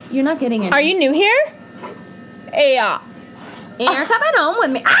You're not getting it. Are you new here? Yeah. You're coming home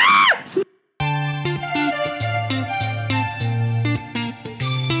with me. Ah!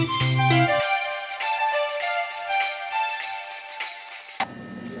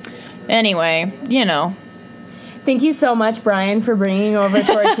 Anyway, you know. Thank you so much, Brian, for bringing over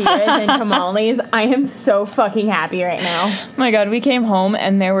tortillas and tamales. I am so fucking happy right now. Oh my God, we came home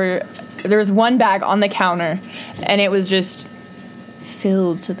and there was one bag on the counter and it was just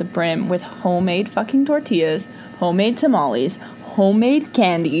filled to the brim with homemade fucking tortillas, homemade tamales, homemade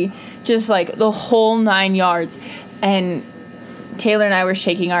candy, just like the whole 9 yards. And Taylor and I were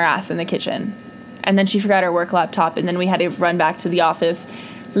shaking our ass in the kitchen. And then she forgot her work laptop and then we had to run back to the office,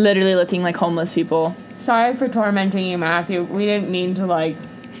 literally looking like homeless people. Sorry for tormenting you, Matthew. We didn't mean to, like...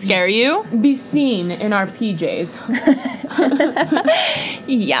 Scare you? Be seen in our PJs.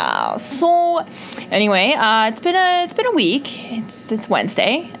 Yeah. So, anyway, it's been a week. It's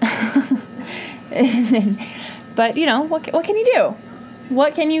Wednesday. But, you know, what can you do?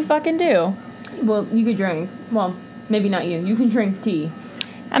 What can you fucking do? Well, you could drink. Well, maybe not you. You can drink tea.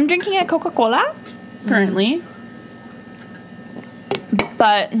 I'm drinking a Coca-Cola currently.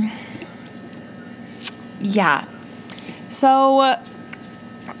 But... yeah. So,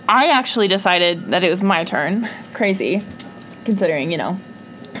 I actually decided that it was my turn. Crazy. Considering, you know,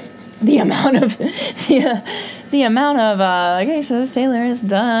 the amount of, cases Taylor has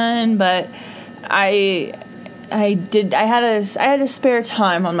done. But I had a spare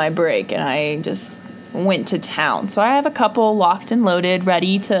time on my break and I just went to town. So I have a couple locked and loaded,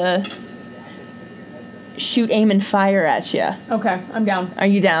 ready to shoot, aim, and fire at you. Okay, I'm down. Are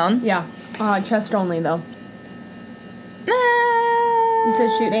you down? Yeah. Chest only, though. You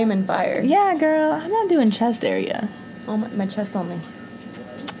said shoot, aim, and fire. Yeah, girl. I'm not doing chest area. Oh, my chest only.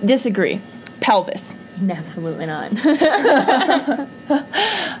 Disagree. Pelvis. Absolutely not.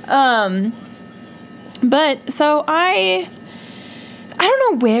 But, so I don't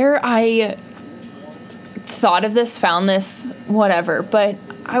know where I thought of this, found this, whatever, but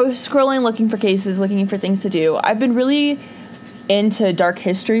I was scrolling, looking for cases, looking for things to do. I've been really into Dark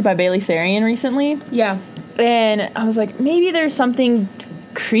History by Bailey Sarian recently. Yeah. And I was like, maybe there's something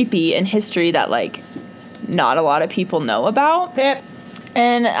creepy in history that, like, not a lot of people know about. Yep.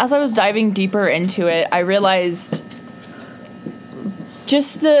 And as I was diving deeper into it, I realized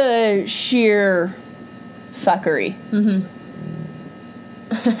just the sheer fuckery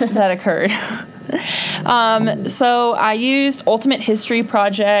that occurred. So I used Ultimate History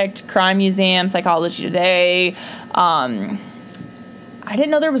Project, Crime Museum, Psychology Today. I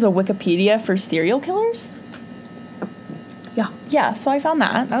didn't know there was a Wikipedia for serial killers. Yeah, so I found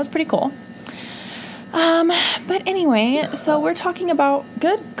that. That was pretty cool. But anyway, so we're talking about,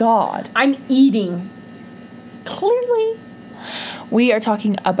 good God. I'm eating. Clearly. We are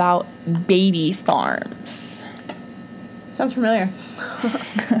talking about baby farms. Sounds familiar.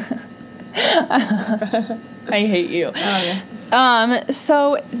 I hate you. Oh, yeah.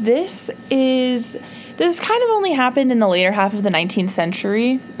 So this kind of only happened in the later half of the 19th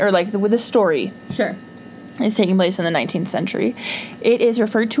century, or like with the story. Sure. It's taking place in the 19th century. It is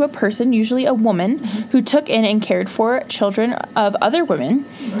referred to a person, usually a woman, who took in and cared for children of other women.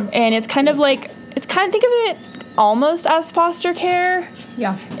 And it's kind of think of it almost as foster care.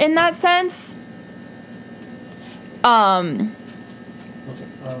 Yeah. In that sense.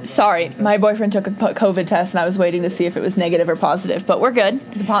 Sorry, my boyfriend took a COVID test and I was waiting to see if it was negative or positive, but we're good.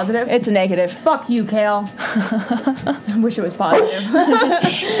 Is it positive? It's a negative. Fuck you, Kale. I wish it was positive.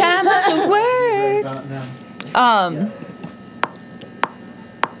 Time of work.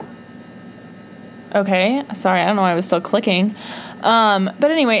 Okay, sorry, I don't know why I was still clicking. But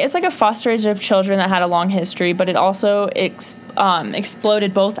anyway, it's like a fosterage of children that had a long history, but it also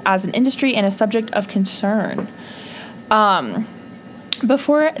exploded both as an industry and a subject of concern.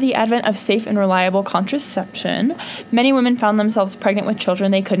 Before the advent of safe and reliable contraception, many women found themselves pregnant with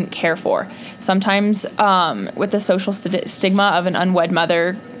children they couldn't care for. Sometimes, with the social stigma of an unwed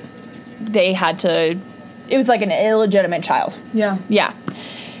mother, it was like an illegitimate child. Yeah. Yeah.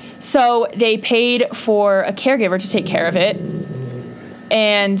 So they paid for a caregiver to take care of it.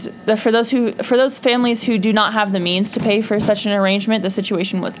 And for those families who do not have the means to pay for such an arrangement, the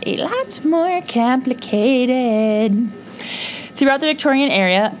situation was a lot more complicated. Throughout the Victorian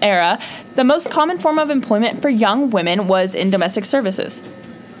era, the most common form of employment for young women was in domestic services.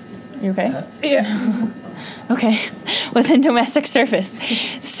 You okay? Yeah. Okay. Was in domestic service.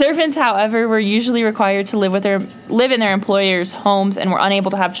 Servants, however, were usually required to live in their employers' homes and were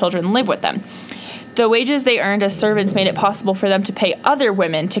unable to have children live with them. The wages they earned as servants made it possible for them to pay other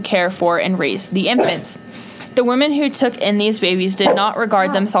women to care for and raise the infants. The women who took in these babies did not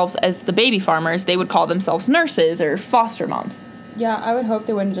regard themselves as the baby farmers. They would call themselves nurses or foster moms. Yeah, I would hope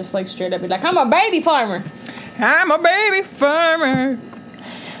they wouldn't just like straight up be like, I'm a baby farmer. I'm a baby farmer.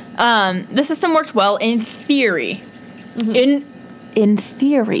 The system worked well in theory. In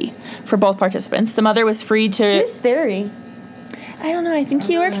theory, for both participants, the mother was free to... Who's Theory? I don't know. I think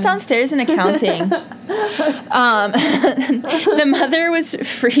he works downstairs in accounting. The mother was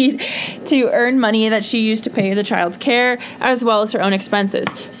free to earn money that she used to pay the child's care, as well as her own expenses.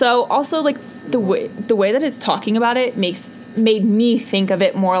 So also, like, the way that it's talking about it made me think of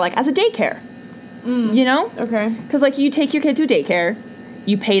it more like as a daycare. You know? Okay. Because, like, you take your kid to daycare,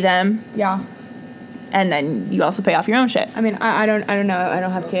 you pay them, Yeah. and then you also pay off your own shit. I mean, I don't know. I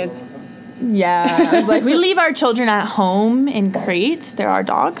don't have kids. Yeah. I was like, we leave our children at home in crates. They're our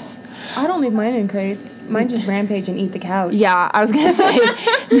dogs. I don't leave mine in crates. Mine just rampage and eat the couch. Yeah, I was gonna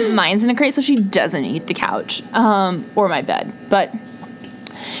say mine's in a crate, so she doesn't eat the couch or my bed. But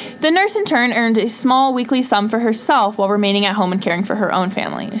the nurse in turn earned a small weekly sum for herself while remaining at home and caring for her own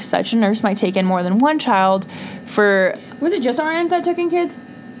family. Such a nurse might take in more than one child for... Was it just RNs that took in kids?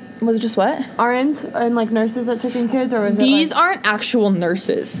 Was it just what? RNs and like nurses that took in kids, or was These it like... aren't actual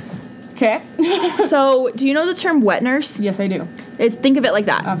nurses. Okay. So, do you know the term wet nurse? Yes, I do. Think of it like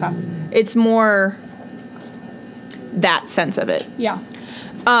that. Okay. It's more that sense of it. Yeah.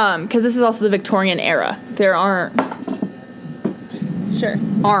 Because this is also the Victorian era. There aren't Sure.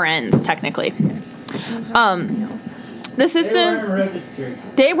 RNs, technically. The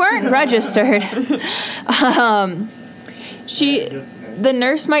system... They weren't registered. The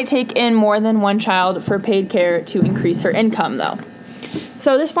nurse might take in more than one child for paid care to increase her income, though.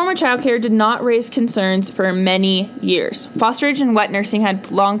 So this form of childcare did not raise concerns for many years. Fosterage and wet nursing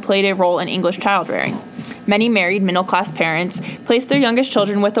had long played a role in English child-rearing. Many married middle-class parents placed their youngest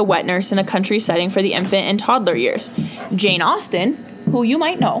children with a wet nurse in a country setting for the infant and toddler years. Jane Austen, who you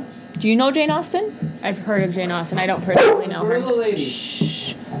might know. Do you know Jane Austen? I've heard of Jane Austen. I don't personally know her. the lady.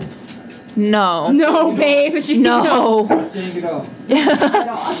 Shh. No. No, babe. No. Take it off.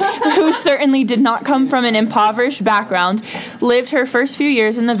 Who certainly did not come from an impoverished background, lived her first few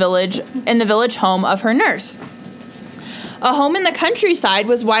years in the village home of her nurse. A home in the countryside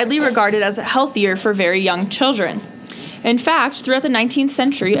was widely regarded as healthier for very young children. In fact, throughout the 19th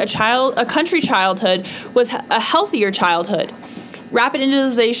century, a country childhood was a healthier childhood. Rapid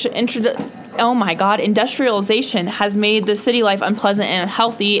industrialization has made the city life unpleasant and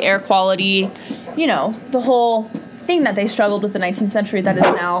unhealthy. Air quality, the whole thing that they struggled with the 19th century that is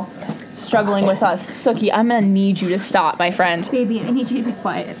now struggling with us. Suki, I'm gonna need you to stop, my friend. Baby, I need you to be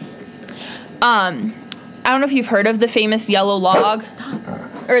quiet. I don't know if you've heard of the famous yellow log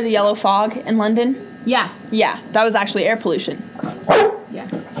or the yellow fog in London. Yeah. Yeah, that was actually air pollution. Yeah.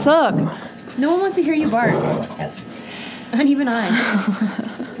 Suck. No one wants to hear you bark. Not even I.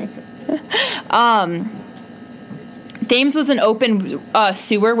 Thames was an open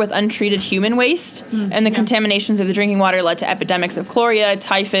sewer with untreated human waste, and the contaminations of the drinking water led to epidemics of cholera,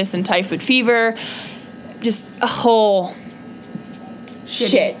 typhus, and typhoid fever. Just a whole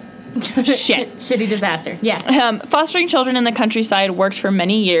shit. Shitty disaster. Yeah. Fostering children in the countryside worked for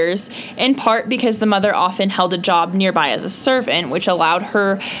many years, in part because the mother often held a job nearby as a servant, which allowed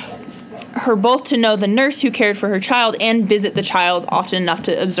her both to know the nurse who cared for her child and visit the child often enough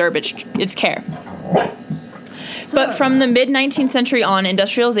to observe its care. But from the mid-19th century on,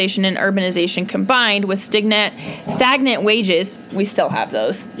 industrialization and urbanization combined with stagnant wages, we still have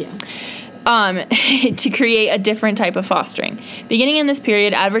those, to create a different type of fostering. Beginning in this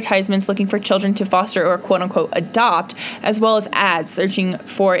period, advertisements looking for children to foster or quote-unquote adopt, as well as ads searching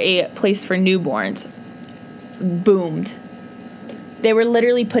for a place for newborns, boomed. They were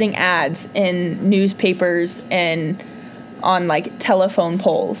literally putting ads in newspapers and on, like, telephone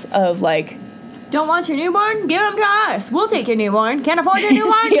poles of, like... Don't want your newborn? Give them to us. We'll take your newborn. Can't afford your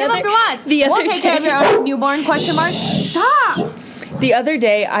newborn? Give them to us. We'll take care of your own newborn, question mark. Stop! The other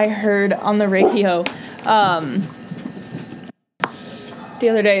day, I heard on the radio... the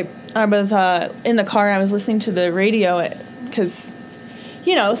other day, I was in the car and I was listening to the radio because,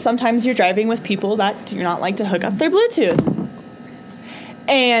 sometimes you're driving with people that do not like to hook up their Bluetooth.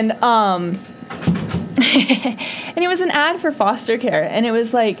 And and it was an ad for foster care, and it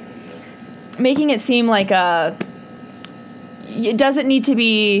was like making it seem like you don't need to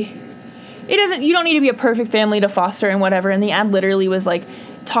be a perfect family to foster and whatever. And the ad literally was like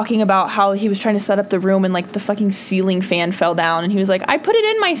talking about how he was trying to set up the room and like the fucking ceiling fan fell down, and he was like, I put it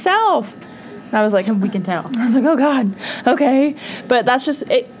in myself. And I was like, we can tell. I was like, oh god, okay. But that's just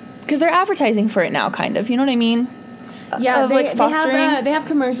it, because they're advertising for it now, kind of, you know what I mean? Yeah, of, fostering. They have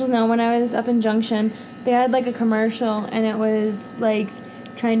commercials now. When I was up in Junction, they had, like, a commercial, and it was, like,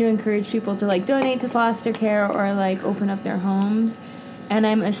 trying to encourage people to, like, donate to foster care or, like, open up their homes. And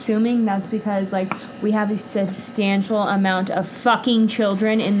I'm assuming that's because, like, we have a substantial amount of fucking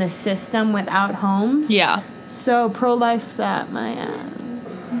children in the system without homes. Yeah. So, pro-life that, my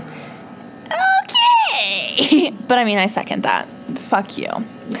Okay. But, I mean, I second that. Fuck you.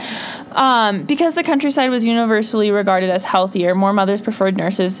 Because the countryside was universally regarded as healthier, more mothers preferred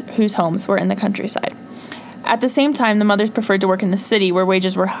nurses whose homes were in the countryside. At the same time, the mothers preferred to work in the city, where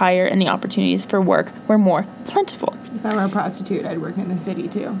wages were higher and the opportunities for work were more plentiful. If I were a prostitute, I'd work in the city,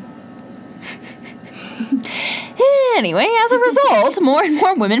 too. Anyway, as a result, more and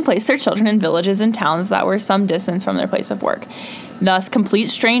more women placed their children in villages and towns that were some distance from their place of work. Thus,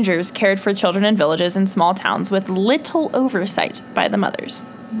 complete strangers cared for children in villages and small towns with little oversight by the mothers.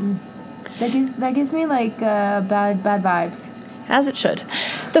 That gives me, like, bad vibes. As it should.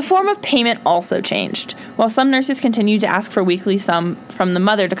 The form of payment also changed. While some nurses continued to ask for weekly sum from the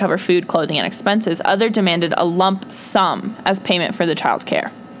mother to cover food, clothing, and expenses, others demanded a lump sum as payment for the child's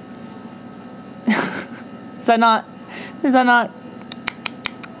care. Does that not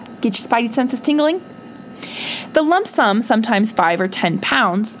get your spidey senses tingling? The lump sum, sometimes £5 or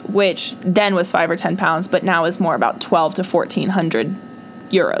 £10, which then was £5 or £10, but now is more about 12 to 1,400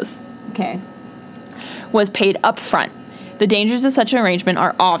 euros. Okay. Was paid up front. The dangers of such an arrangement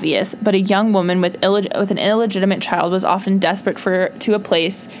are obvious, but a young woman with an illegitimate child was often desperate to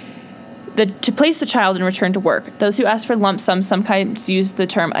place the child and return to work. Those who asked for lump sums sometimes used the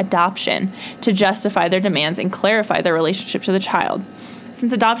term adoption to justify their demands and clarify their relationship to the child.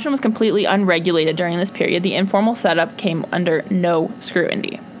 Since adoption was completely unregulated during this period, the informal setup came under no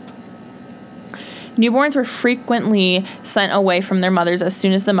scrutiny. Newborns were frequently sent away from their mothers as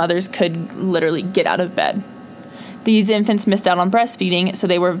soon as the mothers could literally get out of bed. These infants missed out on breastfeeding, so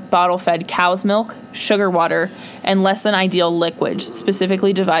they were bottle-fed cow's milk, sugar water, and less than ideal liquids,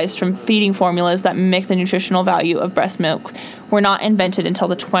 specifically devised from feeding formulas that mimic the nutritional value of breast milk, were not invented until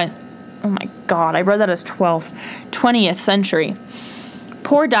the 20th century.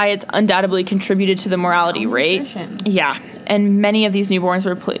 Poor diets undoubtedly contributed to the mortality rate. Yeah, and many of these newborns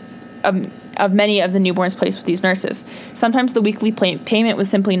were many of the newborns placed with these nurses. Sometimes the weekly payment was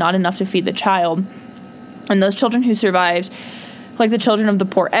simply not enough to feed the child. And those children who survived, like the children of the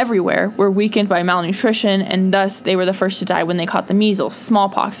poor everywhere, were weakened by malnutrition, and thus they were the first to die when they caught the measles,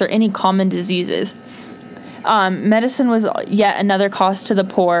 smallpox, or any common diseases. Medicine was yet another cost that the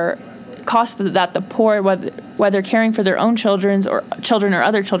poor, whether caring for their own children or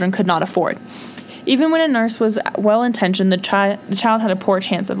other children, could not afford. Even when a nurse was well-intentioned, the child had a poor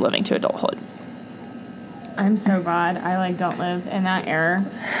chance of living to adulthood. I'm so glad I, don't live in that era.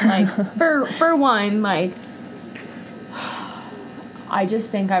 For one, I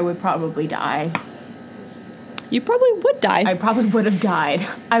just think I would probably die. You probably would die. I probably would have died.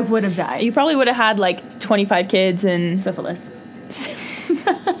 I would have died. You probably would have had, 25 kids and... syphilis. He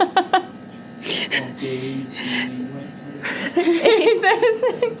says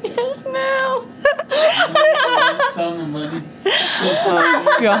yes now. Some money.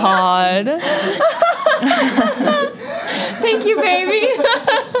 God. Thank you, baby.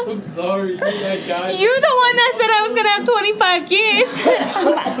 I'm sorry, you're that guy. You're the one that said I was gonna have 25 kids.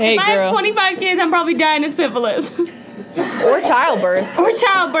 Hey, if I have 25 kids, I'm probably dying of syphilis. Or childbirth.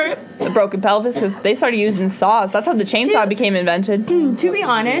 The broken pelvis, because they started using saws. That's how the chainsaw became invented. To be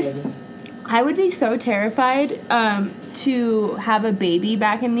honest, I would be so terrified to have a baby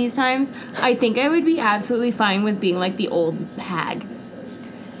back in these times. I think I would be absolutely fine with being the old hag.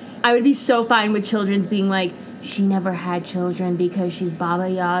 I would be so fine with children's being she never had children because she's Baba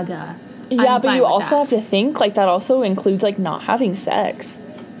Yaga. Yeah, but you also have to think that also includes not having sex.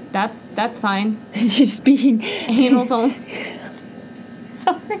 That's fine. Just being anal only.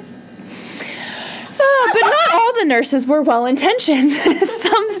 Sorry. But not all the nurses were well-intentioned.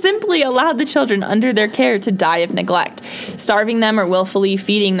 Some simply allowed the children under their care to die of neglect, starving them or willfully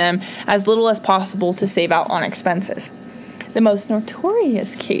feeding them as little as possible to save out on expenses. The most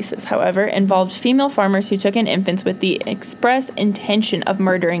notorious cases, however, involved female farmers who took in infants with the express intention of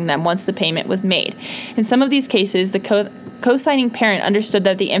murdering them once the payment was made. In some of these cases, the co-signing parent understood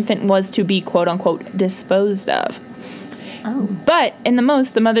that the infant was to be, quote-unquote, disposed of. Oh. But in the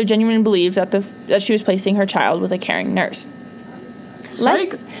most, the mother genuinely believed that she was placing her child with a caring nurse.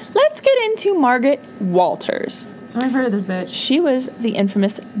 Let's get into Margaret Walters. I've heard of this bitch. She was the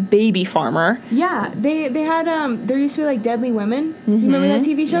infamous baby farmer. Yeah, they had there used to be Deadly Women. Mm-hmm. You remember that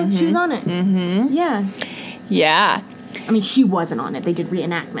TV show? Mm-hmm. She was on it. Mm-hmm. Yeah. Yeah. I mean, she wasn't on it. They did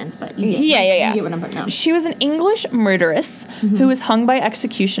reenactments, but you get, Yeah. You get what I'm putting down. She was an English murderess who was hung by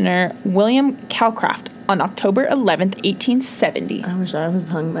executioner William Calcraft on October 11th, 1870. I wish I was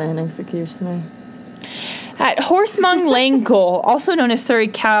hung by an executioner. At Horsemong Lane Gaol, also known as Surrey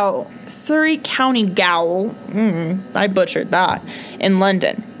County Gaol, I butchered that, in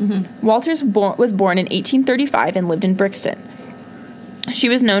London. Walters was born in 1835 and lived in Brixton. She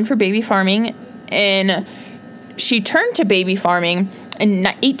was known for baby farming, and she turned to baby farming in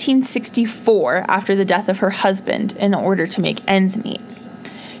 1864 after the death of her husband in order to make ends meet.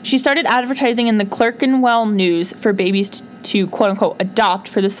 She started advertising in the Clerkenwell News for babies to quote-unquote adopt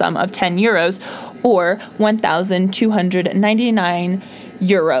for the sum of €10 or 1,299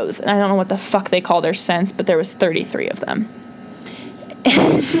 euros. And I don't know what the fuck they call their cents, but there was 33 of them.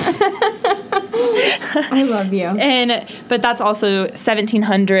 I love you. But that's also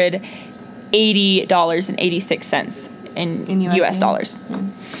 $1,780.86 in US dollars. Yeah.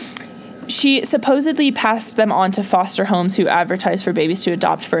 She supposedly passed them on to foster homes who advertised for babies to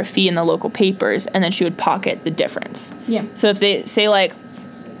adopt for a fee in the local papers, and then she would pocket the difference. Yeah. So if they say, like,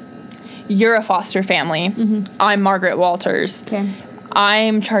 you're a foster family, I'm Margaret Walters, Okay.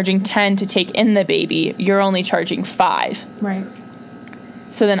 I'm charging 10 to take in the baby, you're only charging 5. Right.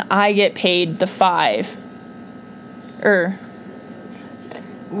 So then I get paid the 5.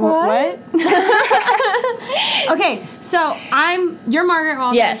 What? Okay, so you're Margaret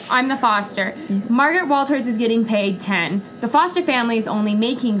Walters. Yes. I'm the foster. Margaret Walters is getting paid 10. The foster family is only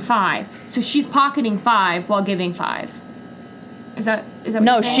making 5, so she's pocketing 5 while giving 5. Is that what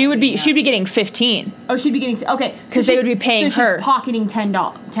No, you're saying? she'd be getting 15. Oh, she'd be getting okay. 'Cause they would be paying her. She's pocketing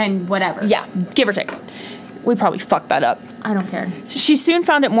 $10, whatever. Yeah, give or take. We probably fucked that up. I don't care. She soon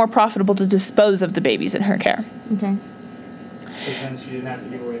found it more profitable to dispose of the babies in her care. Okay. But then she didn't have to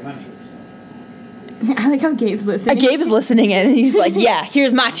give away money. I like how Gabe's listening. Gabe's listening in, and he's like, yeah,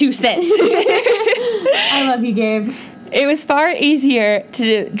 here's my 2 cents. I love you, Gabe. It was far easier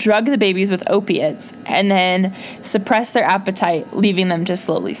to drug the babies with opiates and then suppress their appetite, leaving them to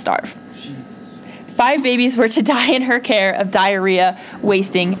slowly starve. Jesus. 5 babies were to die in her care of diarrhea,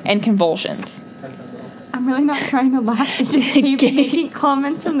 wasting, and convulsions. That sounds awesome. I'm really not trying to laugh. It's just Gabe's making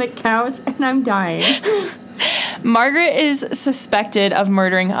comments from the couch, and I'm dying. Margaret is suspected of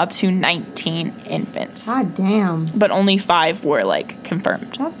murdering up to 19 infants. God damn. But only 5 were, like,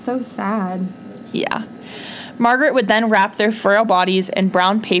 confirmed. That's so sad. Yeah. Margaret would then wrap their frail bodies in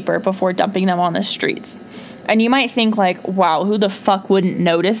brown paper before dumping them on the streets. And you might think, like, wow, who the fuck wouldn't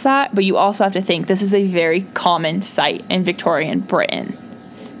notice that? But you also have to think this is a very common sight in Victorian Britain.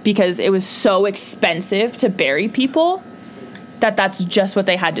 Because it was so expensive to bury people that that's just what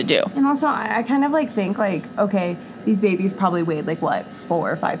they had to do. And also, I kind of, like, think, like, okay, these babies probably weighed, like, what,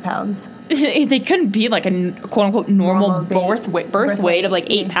 4 or 5 pounds? They couldn't be, like, a quote-unquote normal birth weight of, like,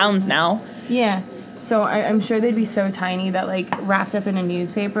 8 pounds now. Yeah. So I'm sure they'd be so tiny that, like, wrapped up in a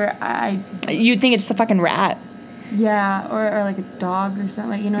newspaper, You'd think it's just a fucking rat. yeah, or like a dog or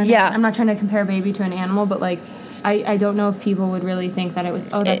something, like, you know what Yeah. I'm not trying to compare a baby to an animal, but, like, I don't know if people would really think that it was,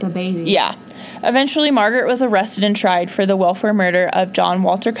 oh, that's a baby. Yeah. Eventually, Margaret was arrested and tried for the willful murder of John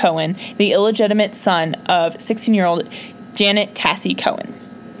Walter Cohen, the illegitimate son of 16-year-old Janet Tassie Cohen.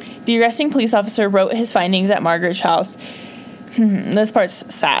 The arresting police officer wrote his findings at Margaret's house. This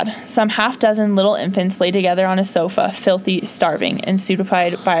part's sad. Some half-dozen little infants lay together on a sofa, filthy, starving, and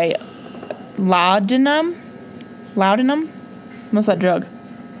stupefied by laudanum? Laudanum? What's that drug?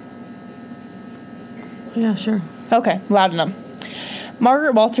 Yeah, sure. Okay, laudanum.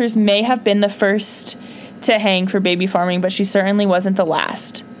 Margaret Walters may have been the first to hang for baby farming, but she certainly wasn't the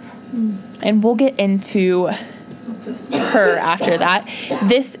last. And we'll get into That's so sad. her after that.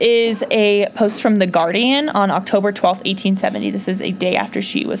 This is a post from The Guardian on October 12th, 1870. This is a day after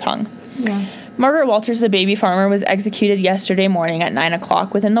she was hung. Yeah. Margaret Walters, the baby farmer, was executed yesterday morning at 9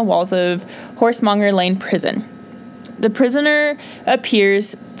 o'clock within the walls of Horsemonger Lane Prison. The prisoner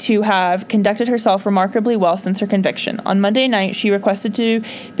appears to have conducted herself remarkably well since her conviction. On Monday night, she requested to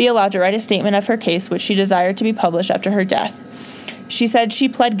be allowed to write a statement of her case, which she desired to be published after her death. She said she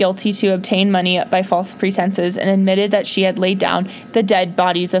pled guilty to obtain money by false pretenses and admitted that she had laid down the dead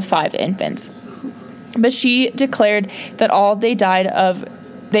bodies of 5 infants. But she declared that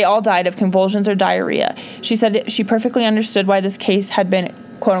they all died of convulsions or diarrhea. She said she perfectly understood why this case had been,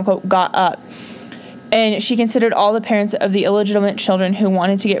 quote-unquote, got up. And she considered all the parents of the illegitimate children who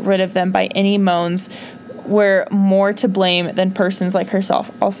wanted to get rid of them by any moans were more to blame than persons like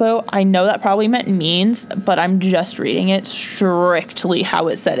herself. Also, I know that probably meant means, but I'm just reading it strictly how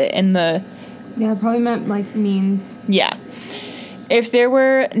it said it in the... Yeah, it probably meant, like, means. Yeah. If there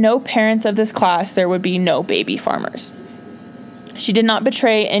were no parents of this class, there would be no baby farmers. She did not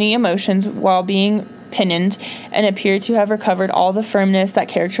betray any emotions while being pinioned and appeared to have recovered all the firmness that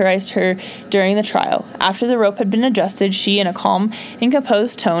characterized her during the trial. After the rope had been adjusted, she, in a calm and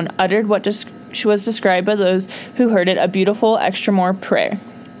composed tone, uttered what was described by those who heard it, a beautiful extremore prayer.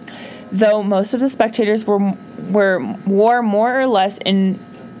 Though most of the spectators were more or less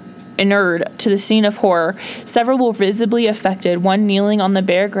inured to the scene of horror, several were visibly affected, one kneeling on the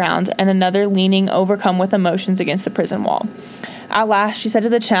bare ground and another leaning overcome with emotions against the prison wall. At last, she said to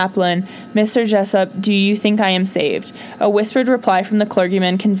the chaplain, "Mr. Jessup, do you think I am saved?" A whispered reply from the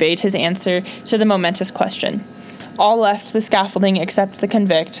clergyman conveyed his answer to the momentous question. All left the scaffolding except the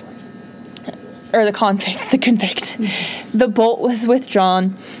convict. The bolt was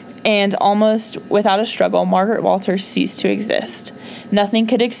withdrawn, and almost without a struggle, Margaret Walters ceased to exist. Nothing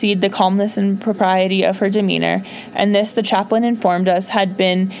could exceed the calmness and propriety of her demeanor, and this, the chaplain informed us, had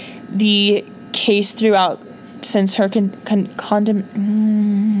been the case throughout since her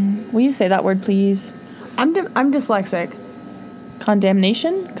will you say that word, please? I'm dyslexic.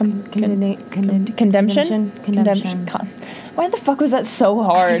 Condemnation? Condemnation? Why the fuck was that so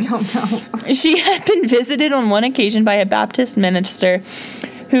hard? I don't know. She had been visited on one occasion by a Baptist minister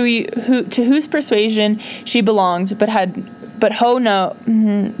who to whose persuasion she belonged, but Ho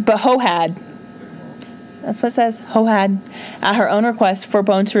had. That's what it says. Ho had, at her own request,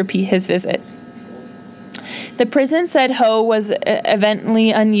 forbore to repeat his visit. The prison said Ho was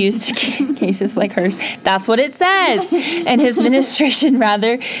evidently unused to cases like hers. That's what it says. And his ministration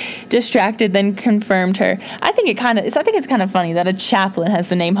rather distracted than confirmed her. I think it's kind of funny that a chaplain has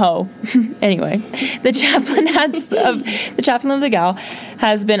the name Ho. Anyway, the chaplain of the gal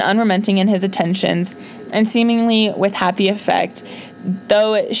has been unrelenting in his attentions, and seemingly with happy effect,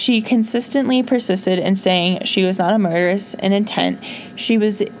 though she consistently persisted in saying she was not a murderess in intent. She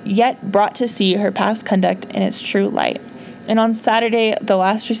was yet brought to see her past conduct in its true light. And on Saturday, the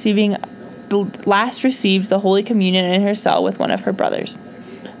last received the Holy Communion in her cell with one of her brothers.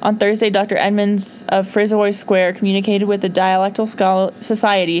 On Thursday, Dr. Edmonds of Frisoy Square communicated with the Dialectical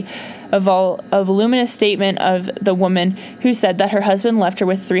Society a voluminous statement of the woman who said that her husband left her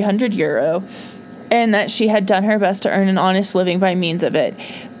with €300 and that she had done her best to earn an honest living by means of it,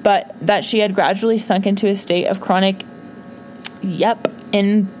 but that she had gradually sunk into a state of chronic,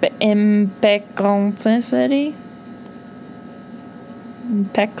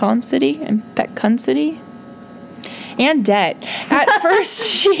 impecconsity, and debt. At first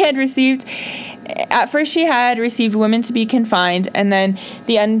she had received women to be confined, and then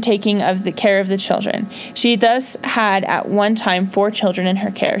the undertaking of the care of the children. She thus had at one time 4 children in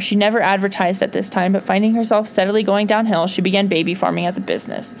her care. She never advertised at this time, but finding herself steadily going downhill, she began baby farming as a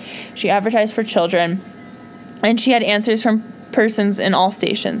business. She advertised for children, and she had answers from persons in all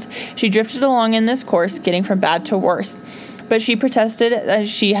stations. She drifted along in this course, getting from bad to worse. But she protested that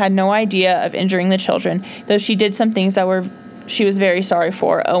she had no idea of injuring the children, though she did some things that she was very sorry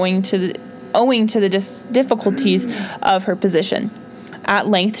for, owing to the difficulties of her position. At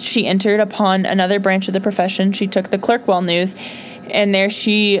length, she entered upon another branch of the profession. She took the Clerkwell News, and there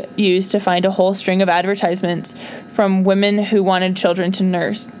she used to find a whole string of advertisements from women who wanted children to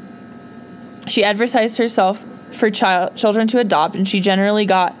nurse. She advertised herself for children to adopt, and she generally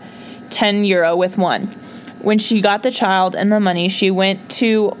got €10 with one. When she got the child and the money, she went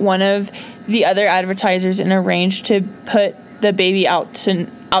to one of the other advertisers and arranged to put the baby out to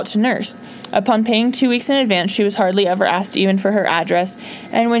nurse. Upon paying 2 weeks in advance, she was hardly ever asked even for her address,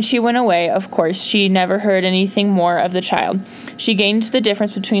 and when she went away, of course, she never heard anything more of the child. She gained the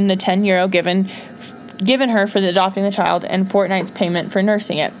difference between the €10 given her for adopting the child and fortnight's payment for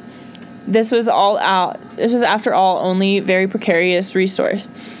nursing it. This was after all only very precarious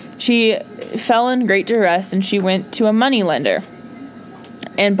resource. She fell in great duress, and she went to a money lender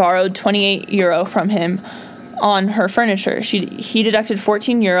and borrowed €28 from him on her furniture. He deducted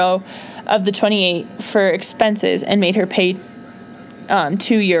 €14 of the 28 for expenses and made her pay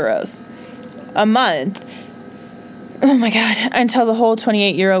 €2 a month. Oh my God! Until the whole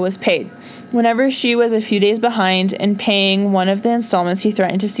 €28 was paid. Whenever she was a few days behind in paying one of the installments, he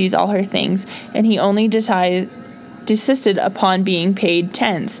threatened to seize all her things, and he only desisted upon being paid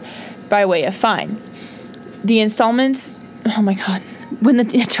tens by way of fine. The installments, oh my God, when the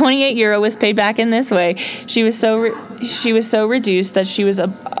 €28 was paid back in this way, she was so reduced that she was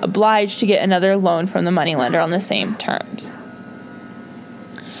obliged to get another loan from the moneylender on the same terms.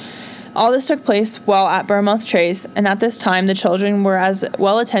 All this took place while at Bournemouth Trace, and at this time the children were as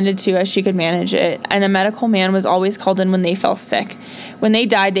well attended to as she could manage it, and a medical man was always called in when they fell sick. When they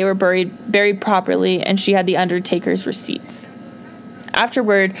died, they were buried properly, and she had the undertaker's receipts.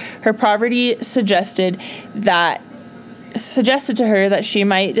 Afterward, her poverty suggested that suggested to her that she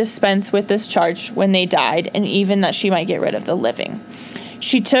might dispense with this charge when they died, and even that she might get rid of the living.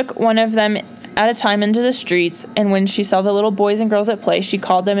 She took one of them at a time into the streets, and when she saw the little boys and girls at play, she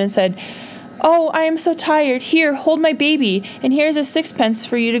called them and said, "Oh, I am so tired. Here, hold my baby, and here's a 6 pence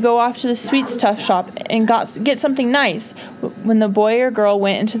for you to go off to the sweet stuff shop and get something nice." When the boy or girl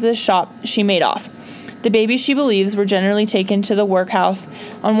went into the shop, she made off. The babies, she believes, were generally taken to the workhouse.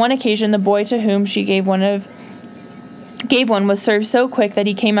 On one occasion, the boy to whom she gave one was served so quick that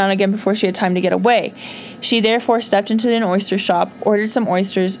he came out again before she had time to get away. She therefore stepped into an oyster shop, ordered some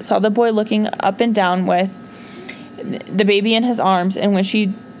oysters, saw the boy looking up and down with the baby in his arms, and when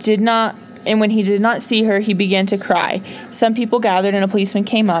he did not see her, he began to cry. Some people gathered, and a policeman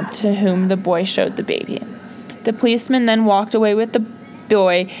came up, to whom the boy showed the baby. The policeman then walked away with the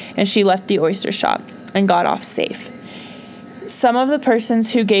boy, and she left the oyster shop and got off safe. Some of the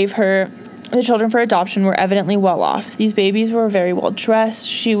persons who gave her the children for adoption were evidently well off. These babies were very well dressed.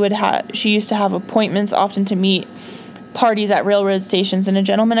 She used to have appointments often to meet parties at railroad stations, and a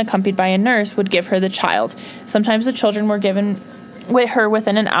gentleman accompanied by a nurse would give her the child. Sometimes the children were given with her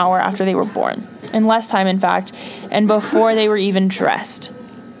within an hour after they were born, in less time, in fact, and before they were even dressed.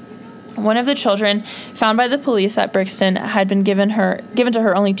 One of the children found by the police at Brixton had been given to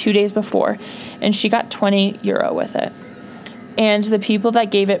her only 2 days before, and she got €20 with it. And the people that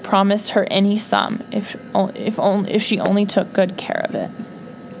gave it promised her any sum if she only took good care of it.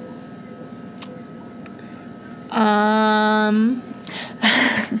 I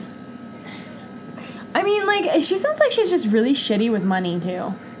mean, like, she sounds like she's just really shitty with money,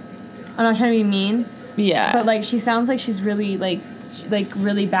 too. I'm not trying to be mean. Yeah. But, like, she sounds like she's really, like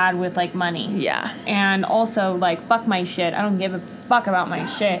really bad with, like, money. Yeah. And also, like, fuck my shit. I don't give a fuck about my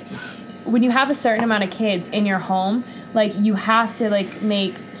shit. When you have a certain amount of kids in your home, like, you have to, like,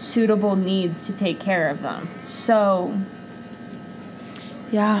 make suitable needs to take care of them. So.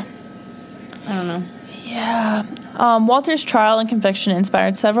 Yeah. I don't know. Yeah. Walter's trial and conviction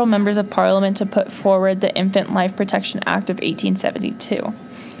inspired several members of Parliament to put forward the Infant Life Protection Act of 1872.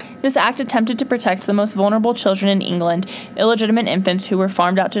 This act attempted to protect the most vulnerable children in England, illegitimate infants who were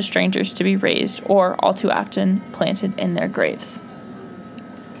farmed out to strangers to be raised, or all too often planted in their graves.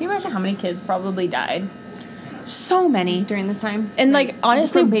 Can you imagine how many kids probably died So many. during this time? And, like,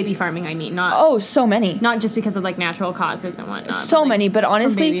 honestly... From baby farming, I mean. Not. Oh, so many. Not just because of, like, natural causes and whatnot. So many, but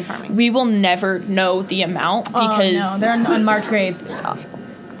honestly, baby farming. we will never know the amount because... Oh, no, they're unmarked graves.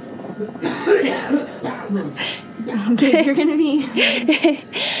 Okay, you're gonna be...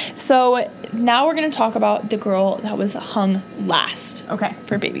 So, now we're gonna talk about the girl that was hung last Okay.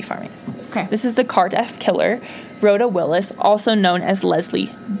 for baby farming. Okay. This is the Cardiff killer, Rhoda Willis, also known as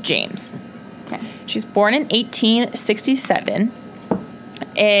Leslie James. Okay. She's born in 1867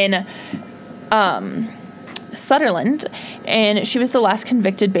 in Sutherland, and she was the last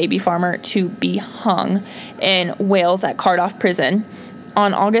convicted baby farmer to be hung in Wales at Cardiff Prison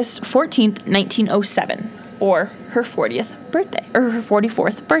on August 14th, 1907, or her 40th birthday, or her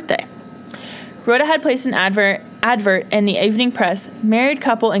 44th birthday. Rhoda had placed an advert in the evening press, married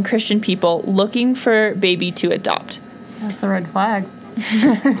couple and Christian people looking for baby to adopt. That's the red flag.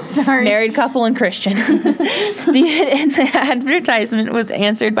 Sorry. Married couple and Christian. The advertisement was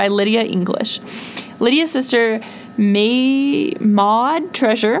answered by Lydia English. Lydia's sister, Maud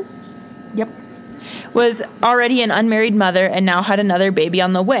Treasure, Yep. was already an unmarried mother and now had another baby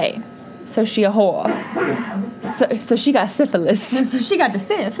on the way. So she a whore. So she got syphilis. So she got the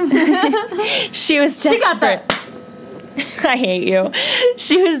sif. She was desperate. She got that. I hate you.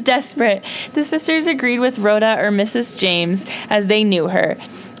 She was desperate. The sisters agreed with Rhoda, or Mrs. James, as they knew her,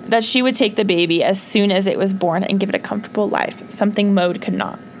 that she would take the baby as soon as it was born and give it a comfortable life, something Maud could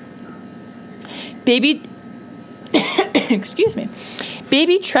not. Baby... Excuse me.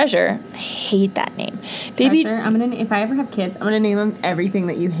 Baby Treasure. I hate that name. Baby Treasure. If I ever have kids, I'm gonna name them everything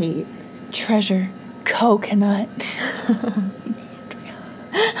that you hate. Treasure. Coconut.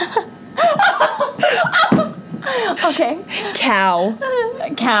 Okay. Cow.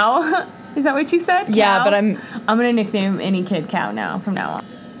 Cow. Is that what you said? Cow? Yeah, but I'm gonna nickname any kid Cow now, from now on.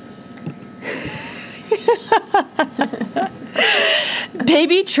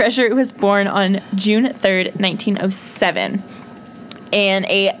 Baby Treasure was born on June 3rd, 1907. And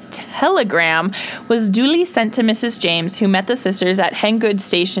a telegram was duly sent to Mrs. James, who met the sisters at Hengood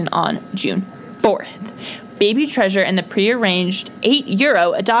Station on June 4th. Baby Treasure and the prearranged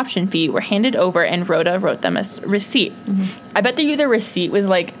 €8 adoption fee were handed over, and Rhoda wrote them a receipt. Mm-hmm. I bet the receipt was,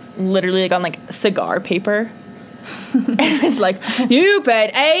 like, literally, like, on, like, cigar paper. And it's like, you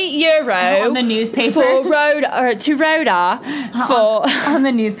paid €8 on the newspaper for Rhoda, to Rhoda for on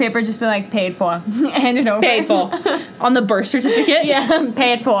the newspaper, just be like, paid for, hand it over, paid for. on the birth certificate. Yeah,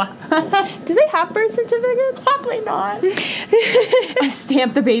 paid for. Do they have birth certificates? Probably not. I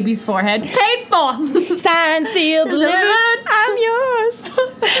stamp the baby's forehead. Paid for. Signed, sealed, delivered. I'm yours.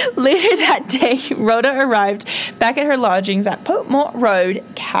 Later that day, Rhoda arrived back at her lodgings at Portmore Road,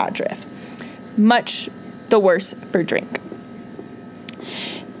 Cadriff. Much the worse for drink.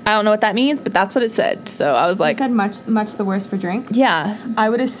 I don't know what that means, but that's what it said. So I was like, You said much the worse for drink? yeah. I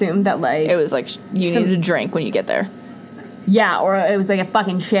would assume that, like... It was like, you need to drink when you get there. Yeah, or it was like a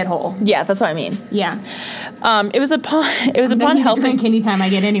fucking shithole. Yeah, that's what I mean. Yeah. It was upon I need to helping... drink anytime I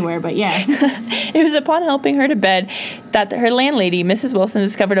get anywhere, but yeah. It was upon helping her to bed that her landlady, Mrs. Wilson,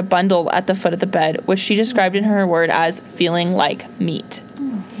 discovered a bundle at the foot of the bed, which she described in her word as feeling like meat.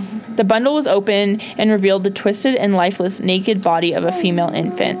 The bundle was open and revealed the twisted and lifeless naked body of a female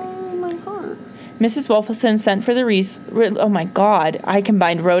infant. Oh, my heart. Mrs. Wilson sent for the oh my God, I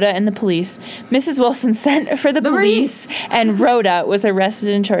combined Rhoda and the police. Mrs. Wilson sent for the police, and Rhoda was arrested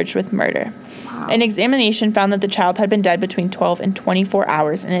and charged with murder. Wow. An examination found that the child had been dead between 12 and 24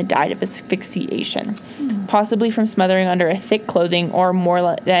 hours and had died of asphyxiation, possibly from smothering under a thick clothing or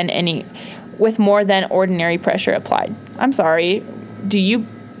with more than ordinary pressure applied. I'm sorry, do you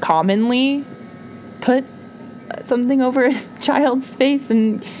commonly put something over a child's face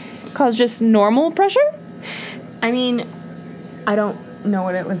and cause just normal pressure? I mean, I don't know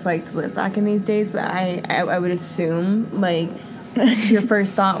what it was like to live back in these days, but I would assume, like, your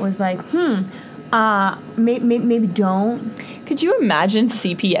first thought was like, maybe don't. Could you imagine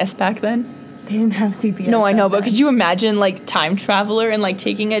CPS back then? They didn't have CPS. No, I know, back but then. could you imagine, like, time traveler and, like,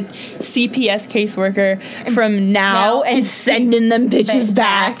 taking a CPS caseworker from now and sending them bitches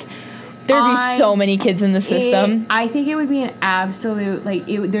back? There'd be so many kids in the system. I think it would be an absolute, like,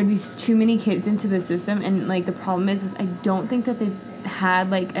 there'd be too many kids into the system, and, like, the problem is I don't think that they've had,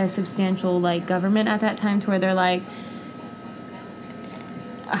 like, a substantial, like, government at that time to where they're, like,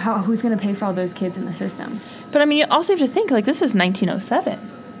 who's going to pay for all those kids in the system? But, I mean, you also have to think, like, this is 1907.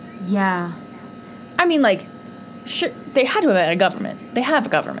 Yeah. I mean, like, sure, they had to have had a government. They have a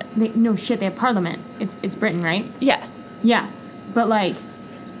government. No shit, they have parliament. It's Britain, right? Yeah. Yeah. But, like,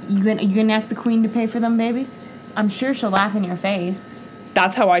 you gonna ask the queen to pay for them babies? I'm sure she'll laugh in your face.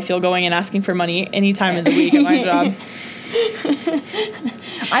 That's how I feel going and asking for money any time of the week at my job.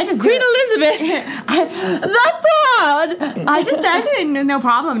 I just Queen Elizabeth! That's odd! I do no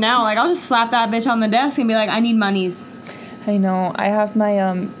problem now. Like, I'll just slap that bitch on the desk and be like, I need monies. I know. I have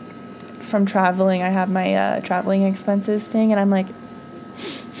my, from traveling, I have my traveling expenses thing, and I'm like...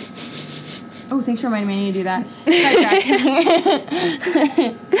 Oh, thanks for reminding me I need to do that. My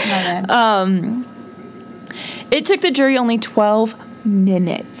bad. It took the jury only 12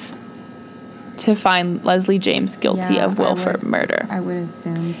 minutes to find Leslie James guilty of willful murder. I would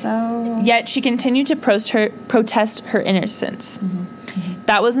assume so. Yet she continued to protest her innocence.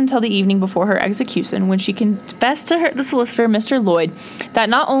 That was until the evening before her execution, when she confessed to the solicitor, Mr. Lloyd, that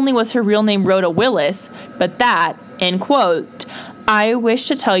not only was her real name Rhoda Willis, but that, in quote, I wish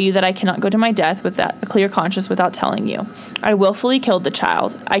to tell you that I cannot go to my death with a clear conscience without telling you. I willfully killed the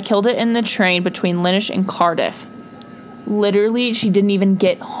child. I killed it in the train between Linish and Cardiff. Literally, she didn't even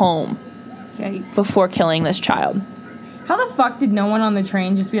get home before killing this child. How the fuck did no one on the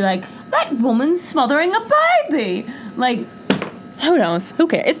train just be like, that woman's smothering a baby? Like... Who knows? Who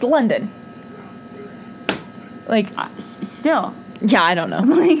cares? It's London. Like... Still. Yeah, I don't know.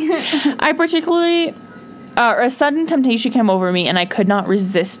 I particularly... a sudden temptation came over me, and I could not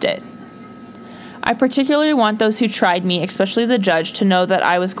resist it. I particularly want those who tried me, especially the judge, to know that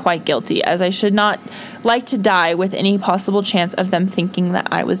I was quite guilty, as I should not like to die with any possible chance of them thinking that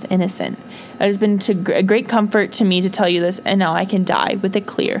I was innocent. It has been a great comfort to me to tell you this, and now I can die with a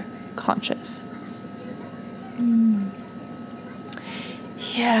clear conscience.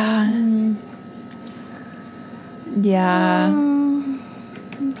 Yeah. Yeah.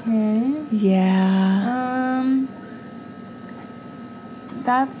 Okay. Yeah.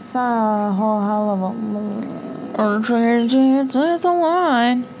 That's a whole hell of It's a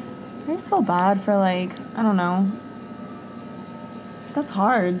lot. I just feel bad for, like, I don't know. That's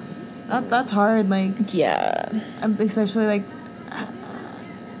hard. That's hard, like... Yeah. Especially, like...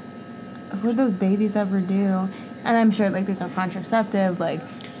 What would those babies ever do? And I'm sure, like, there's no contraceptive, like...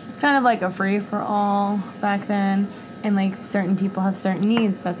 It's kind of like a free-for-all back then. And, like, certain people have certain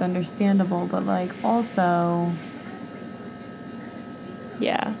needs. That's understandable. But, like, also...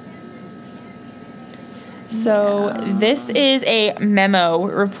 Yeah. So this is a memo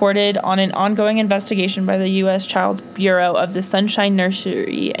reported on an ongoing investigation by the U.S. Child's Bureau of the Sunshine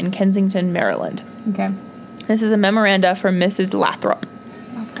Nursery in Kensington, Maryland. Okay. This is a memoranda from Mrs. Lathrop.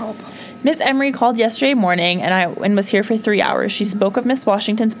 Miss Emery called yesterday morning and was here for 3 hours. She spoke of Miss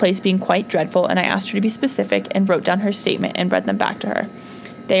Washington's place being quite dreadful, and I asked her to be specific and wrote down her statement and read them back to her.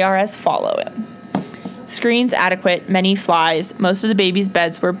 They are as follow. Screens adequate, many flies. Most of the baby's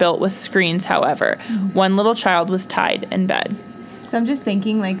beds were built with screens, however. One little child was tied in bed. So I'm just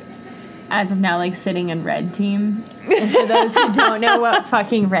thinking, like, as of now, like, sitting in red team. And for those who don't know what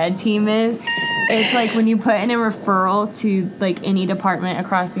fucking red team is, it's like when you put in a referral to, like, any department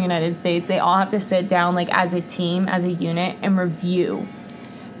across the United States, they all have to sit down, like, as a team, as a unit, and review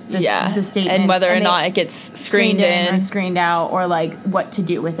the statements. And whether or not it gets screened in. Or screened out, or, like, what to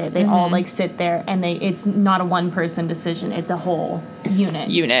do with it. They all, like, sit there, and it's not a one-person decision. It's a whole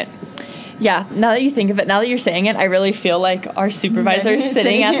unit. Yeah, now that you think of it, now that you're saying it, I really feel like our supervisor is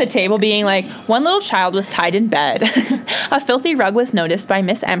sitting at the table being like, one little child was tied in bed. A filthy rug was noticed by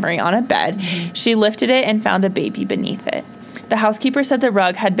Miss Emery on a bed. She lifted it and found a baby beneath it. The housekeeper said the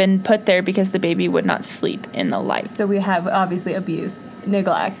rug had been put there because the baby would not sleep in the light. So we have, obviously, abuse,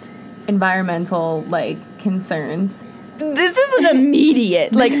 neglect, environmental, like, concerns. This is an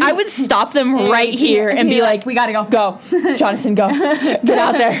immediate. Like, I would stop them right here and be like, we gotta go. Go. Jonathan, go. Get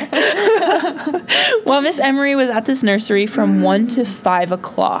out there. Well, Miss Emery was at this nursery from 1 to 5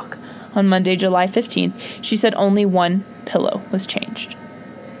 o'clock on Monday, July 15th. She said only one pillow was changed.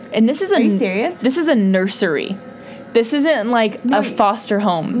 And this is Are you serious? This is a nursery. This isn't like a foster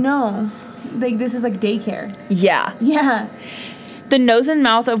home. No. Like, this is like daycare. Yeah. Yeah. The nose and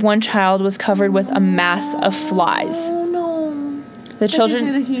mouth of one child was covered with a mass of flies. Oh, no. The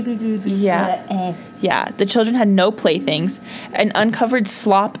children... Yeah. The children had no playthings. An uncovered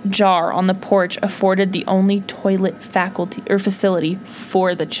slop jar on the porch afforded the only toilet facility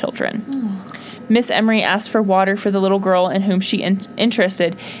for the children. Miss Emery asked for water for the little girl in whom she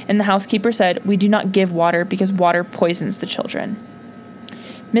interested, and the housekeeper said, "We do not give water because water poisons the children."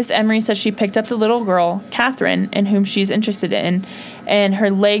 Miss Emery says she picked up the little girl, Catherine, in whom she's interested in, and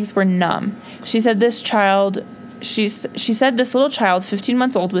her legs were numb. She said this little child, 15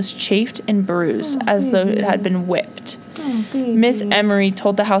 months old, was chafed and bruised though it had been whipped. Miss Emery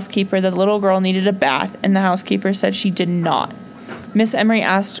told the housekeeper that the little girl needed a bath, and the housekeeper said she did not. Miss Emery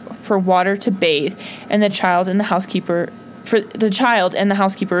asked for water to bathe, and the child and the housekeeper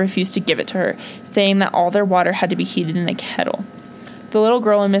refused to give it to her, saying that all their water had to be heated in a kettle. The little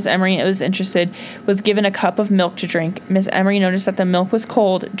girl in Miss Emery was interested was given a cup of milk to drink. Miss Emery noticed that the milk was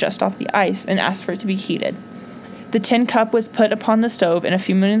cold just off the ice and asked for it to be heated. The tin cup was put upon the stove, and a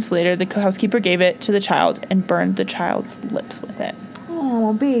few minutes later the housekeeper gave it to the child and burned the child's lips with it.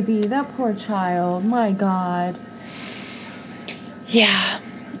 Oh, baby, that poor child. My God. Yeah.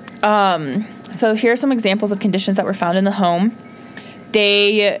 So here are some examples of conditions that were found in the home.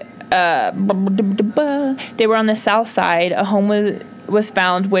 They were on the south side. A home was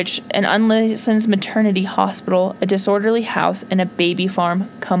found, which an unlicensed maternity hospital, a disorderly house, and a baby farm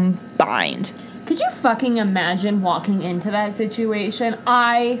combined. Could you fucking imagine walking into that situation?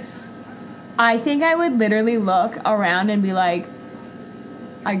 I think I would literally look around and be like,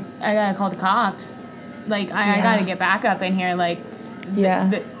 I gotta call the cops. Like, I gotta get back up in here. Like,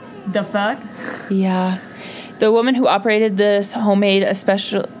 the fuck? Yeah. The woman who operated this homemade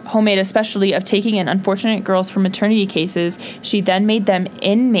especially of taking in unfortunate girls from maternity cases, she then made them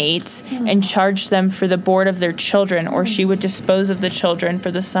inmates and charged them for the board of their children, or she would dispose of the children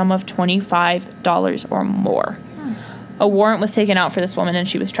for the sum of $25 or more. A warrant was taken out for this woman, and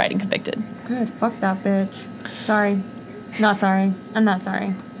she was tried and convicted. Good. Fuck that bitch. Sorry. Not sorry. I'm not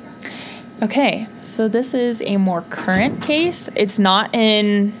sorry. Okay, so this is a more current case. It's not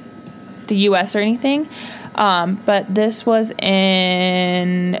in the U.S. or anything. But this was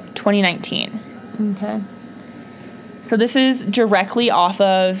in 2019. Okay. So this is directly off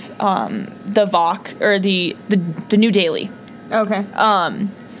of the Vox or the New Daily. Okay.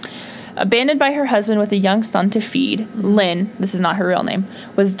 Abandoned by her husband with a young son to feed, Lynn, this is not her real name,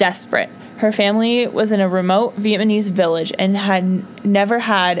 was desperate. Her family was in a remote Vietnamese village and had never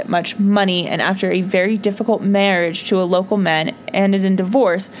had much money, and after a very difficult marriage to a local man ended in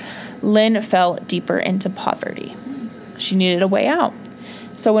divorce, Lynn fell deeper into poverty. She needed a way out.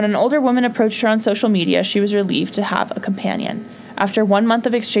 So when an older woman approached her on social media, she was relieved to have a companion. After 1 month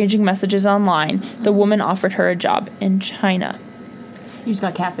of exchanging messages online, the woman offered her a job in China. You just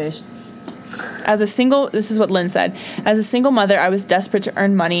got catfished. This is what Lynn said, as a single mother, I was desperate to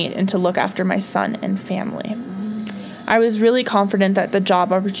earn money and to look after my son and family. I was really confident that the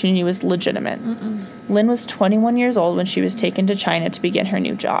job opportunity was legitimate. Lynn was 21 years old when she was taken to China to begin her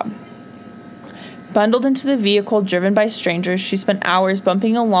new job. Bundled into the vehicle driven by strangers, she spent hours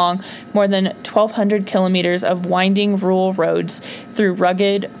bumping along more than 1,200 kilometers of winding rural roads through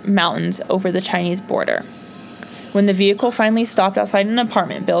rugged mountains over the Chinese border. When the vehicle finally stopped outside an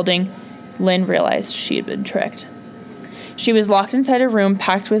apartment building, Lynn realized she had been tricked. She was locked inside a room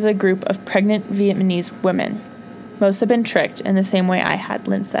packed with a group of pregnant Vietnamese women. Most had been tricked in the same way I had,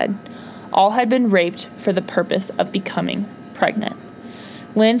 Lynn said. All had been raped for the purpose of becoming pregnant.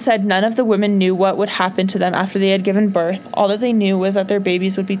 Lynn said none of the women knew what would happen to them after they had given birth. All that they knew was that their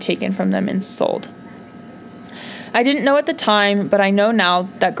babies would be taken from them and sold. I didn't know at the time, but I know now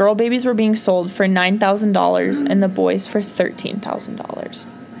that girl babies were being sold for $9,000 and the boys for $13,000.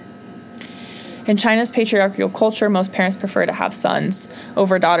 In China's patriarchal culture, most parents prefer to have sons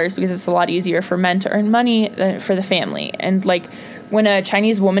over daughters because it's a lot easier for men to earn money for the family. And like when a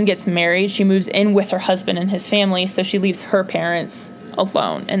Chinese woman gets married, she moves in with her husband and his family, so she leaves her parents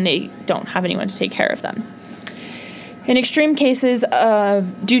alone and they don't have anyone to take care of them. In extreme cases,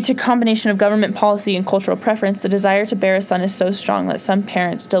 due to combination of government policy and cultural preference, the desire to bear a son is so strong that some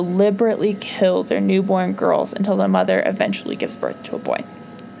parents deliberately kill their newborn girls until the mother eventually gives birth to a boy.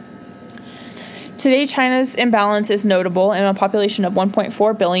 Today, China's imbalance is notable. In a population of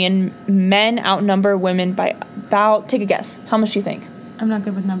 1.4 billion, men outnumber women by about, take a guess, how much do you think? I'm not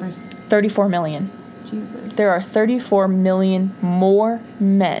good with numbers. 34 million. Jesus. There are 34 million more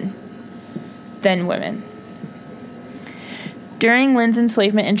men than women. During Lynn's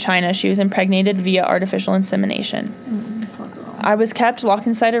enslavement in China, she was impregnated via artificial insemination. Poor girl. I was kept locked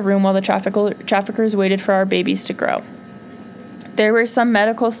inside a room while the traffickers waited for our babies to grow. There were some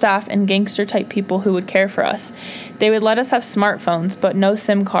medical staff and gangster-type people who would care for us. They would let us have smartphones, but no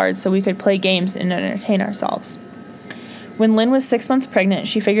SIM cards, so we could play games and entertain ourselves. When Lynn was 6 months pregnant,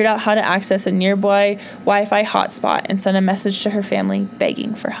 she figured out how to access a nearby Wi-Fi hotspot and sent a message to her family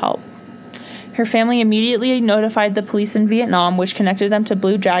begging for help. Her family immediately notified the police in Vietnam, which connected them to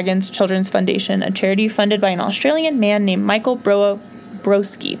Blue Dragons Children's Foundation, a charity funded by an Australian man named Michael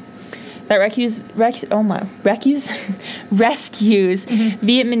Broski that rescues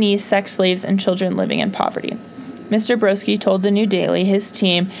Vietnamese sex slaves and children living in poverty. Mr. Broski told the New Daily his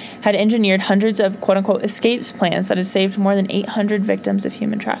team had engineered hundreds of quote-unquote escape plans that had saved more than 800 victims of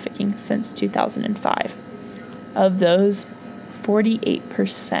human trafficking since 2005. Of those,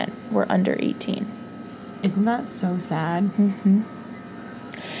 48% were under 18. Isn't that so sad? Mm-hmm.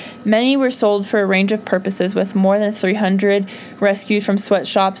 Many were sold for a range of purposes, with more than 300 rescued from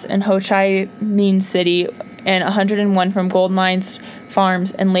sweatshops in Ho Chi Minh City and 101 from gold mines,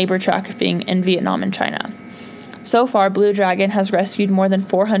 farms, and labor trafficking in Vietnam and China. So far, Blue Dragon has rescued more than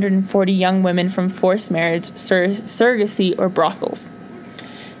 440 young women from forced marriage, surrogacy, or brothels.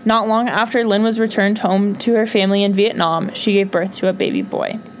 Not long after Lynn was returned home to her family in Vietnam, she gave birth to a baby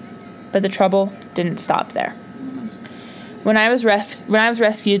boy. But the trouble didn't stop there. When I was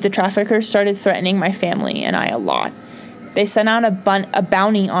rescued, the traffickers started threatening my family and I a lot. They sent out a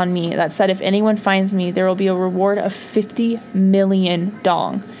bounty on me that said if anyone finds me, there will be a reward of 50 million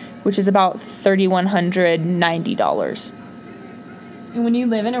dong, which is about $3,190. And when you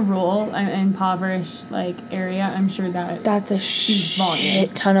live in a rural and impoverished area, I'm sure that's a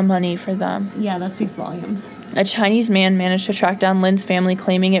shit ton of money for them. Yeah, that speaks volumes. A Chinese man managed to track down Lynn's family,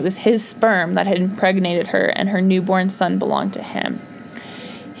 claiming it was his sperm that had impregnated her and her newborn son belonged to him.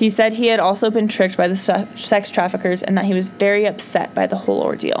 He said he had also been tricked by the sex traffickers and that he was very upset by the whole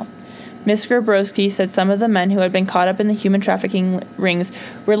ordeal. Mr. Broski said some of the men who had been caught up in the human trafficking rings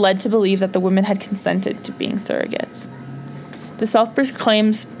were led to believe that the women had consented to being surrogates. The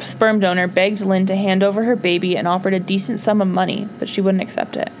self-proclaimed sperm donor begged Lynn to hand over her baby and offered a decent sum of money, but she wouldn't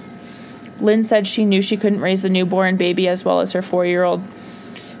accept it. Lynn said she knew she couldn't raise the newborn baby as well as her 4-year-old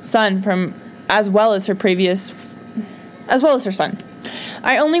son as well as her son.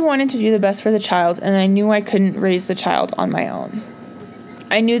 I only wanted to do the best for the child, and I knew I couldn't raise the child on my own.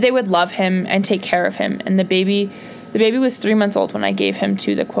 I knew they would love him and take care of him, and the baby was 3 months old when I gave him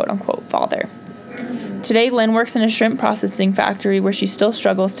to the quote-unquote father. Today, Lynn works in a shrimp processing factory where she still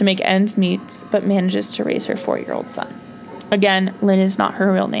struggles to make ends meet, but manages to raise her 4-year-old son. Again, Lynn is not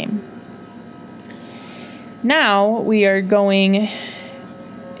her real name. Now, we are going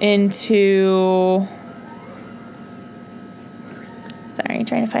into... Sorry,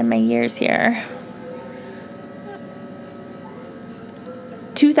 trying to find my years here.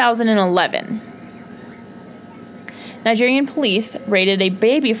 2011. Nigerian police raided a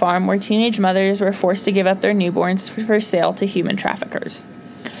baby farm where teenage mothers were forced to give up their newborns for sale to human traffickers.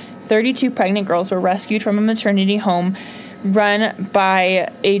 32 pregnant girls were rescued from a maternity home run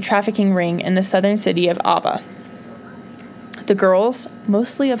by a trafficking ring in the southern city of Aba. The girls,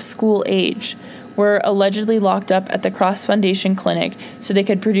 mostly of school age, were allegedly locked up at the Cross Foundation Clinic so they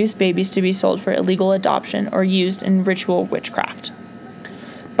could produce babies to be sold for illegal adoption or used in ritual witchcraft.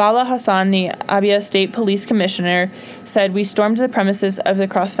 Bala Hassan, the Abia State Police Commissioner, said, "We stormed the premises of the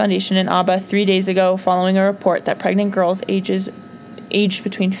Cross Foundation in Aba 3 days ago following a report that pregnant girls aged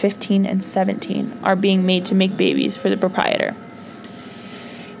between 15 and 17 are being made to make babies for the proprietor.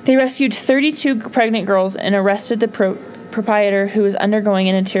 They rescued 32 pregnant girls and arrested the proprietor, who is undergoing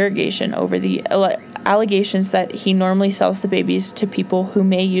an interrogation over the allegations that he normally sells the babies to people who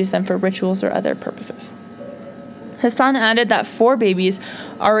may use them for rituals or other purposes." Hassan added that 4 babies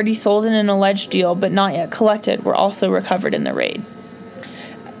already sold in an alleged deal but not yet collected were also recovered in the raid.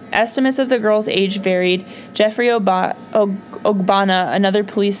 Estimates of the girls' age varied. Jeffrey Ogbana, another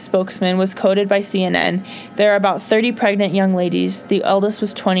police spokesman, was quoted by CNN. "There are about 30 pregnant young ladies. The eldest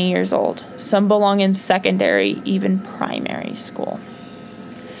was 20 years old. Some belong in secondary, even primary school."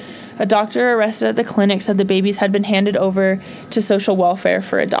 A doctor arrested at the clinic said the babies had been handed over to social welfare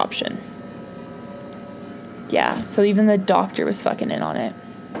for adoption. Yeah, so even the doctor was fucking in on it.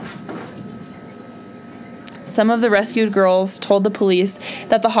 Some of the rescued girls told the police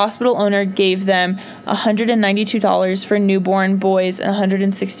that the hospital owner gave them $192 for newborn boys and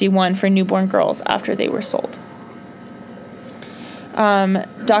 $161 for newborn girls after they were sold.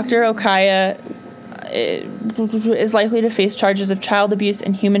 Dr. Okaya is likely to face charges of child abuse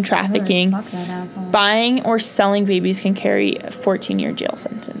and human trafficking. Fuck that asshole. Buying or selling babies can carry a 14-year jail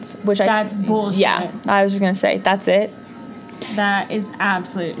sentence. That's bullshit. Yeah, I was just going to say, that's it. That is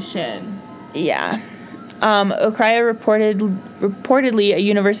absolute shit. Yeah. Okaya reportedly a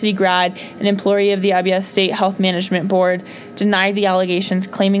university grad, an employee of the Abia State Health Management Board, denied the allegations,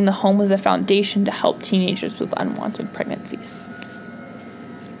 claiming the home was a foundation to help teenagers with unwanted pregnancies.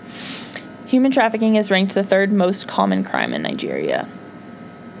 Human trafficking is ranked the 3rd most common crime in Nigeria.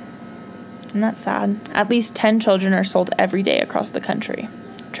 Isn't that sad? At least 10 children are sold every day across the country.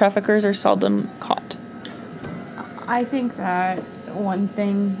 Traffickers are seldom caught. I think that one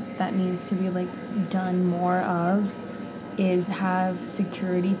thing that needs to be done more of is have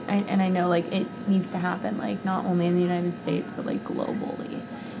security, and I know it needs to happen not only in the United States but globally.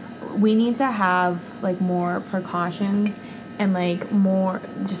 We need to have more precautions and more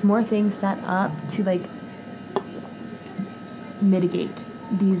things set up to mitigate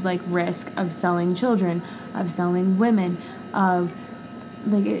these risk of selling children, of selling women, of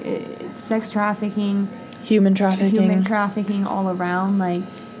sex trafficking, human trafficking all around.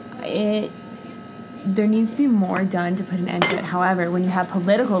 There needs to be more done to put an end to it. However, when you have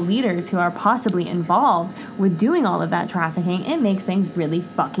political leaders who are possibly involved with doing all of that trafficking, it makes things really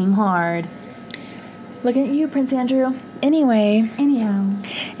fucking hard. Look at you, Prince Andrew. Anyhow.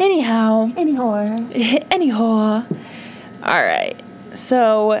 All right.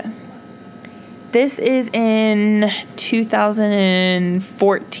 So this is in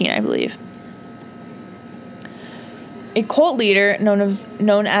 2014, I believe. A cult leader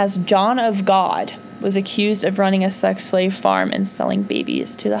known as John of God was accused of running a sex slave farm and selling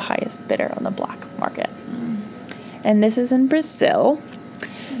babies to the highest bidder on the black market. And this is in Brazil.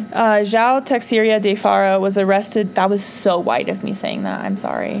 João Teixeira de Fara was arrested. That was so white of me saying that. I'm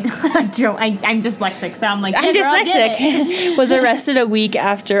sorry. I'm dyslexic, so I'm I'm dyslexic. Was arrested a week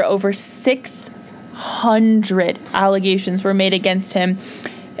after over 600 allegations were made against him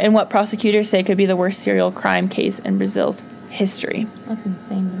in what prosecutors say could be the worst serial crime case in Brazil's history. That's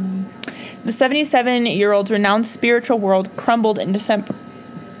insane to me. The 77-year-old's renowned spiritual world crumbled in December.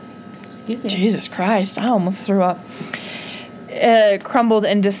 Excuse me. Jesus Christ, I almost threw up. Crumbled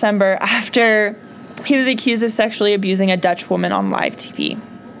in December after he was accused of sexually abusing a Dutch woman on live TV.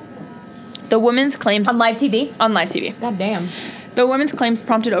 The woman's claims... On live TV? On live TV. God damn. The woman's claims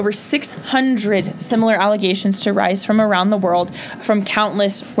prompted over 600 similar allegations to rise from around the world from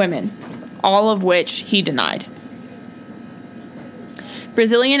countless women, all of which he denied.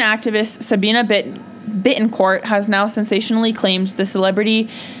 Brazilian activist Sabina Bittencourt has now sensationally claimed the celebrity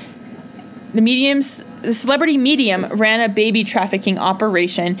medium ran a baby trafficking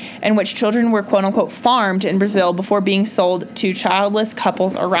operation in which children were quote-unquote farmed in Brazil before being sold to childless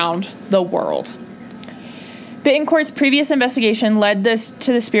couples around the world. Bittencourt's previous investigation led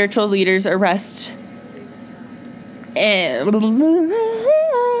to the spiritual leader's arrest.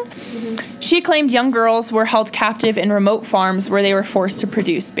 She claimed young girls were held captive in remote farms where they were forced to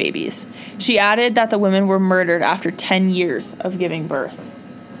produce babies. She added that the women were murdered after 10 years of giving birth.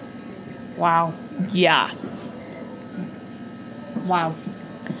 Wow. Yeah. Wow.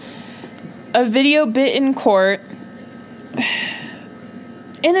 In a video, Bittencourt,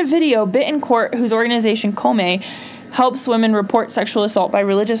 whose organization Come helps women report sexual assault by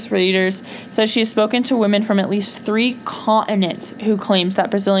religious leaders, says she has spoken to women from at least 3 continents who claim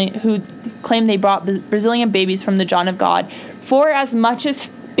they brought Brazilian babies from the John of God for as much as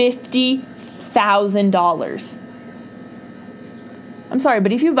 $50,000. I'm sorry,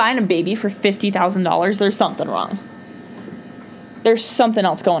 but if you're buying a baby for $50,000, there's something wrong. There's something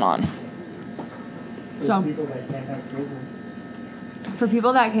else going on. So, People that can't have children. for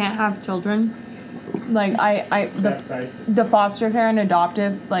people that can't have children, like That's crisis. the foster care and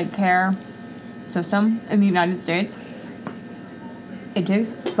adoptive like care system in the United States, it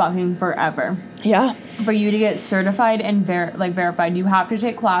takes fucking forever Yeah. for you to get certified and verified. You have to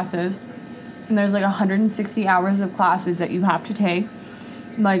take classes, and there's like 160 hours of classes that you have to take.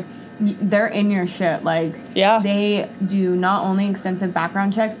 Like, they're in your shit. Like, Yeah. they do not only extensive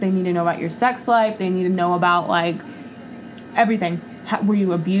background checks, they need to know about your sex life, they need to know about like everything. Were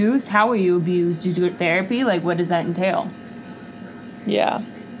you abused? How were you abused? Did you go to therapy? Like, what does that entail? Yeah.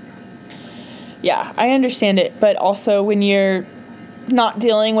 Yeah, I understand it, but also when you're not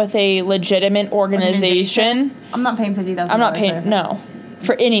dealing with a legitimate organization, I'm not paying $50,000. I'm not paying, no,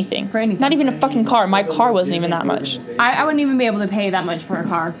 for anything. For anything. Not even a fucking car. My car wasn't even that much. I wouldn't even be able to pay that much for a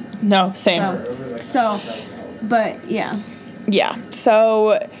car. No, same. But yeah. Yeah,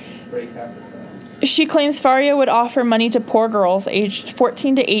 so she claims Faria would offer money to poor girls aged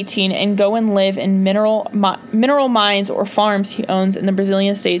 14 to 18 and go and live in mineral mines or farms he owns in the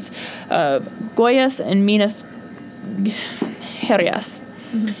Brazilian states of Goiás and Minas Gerais.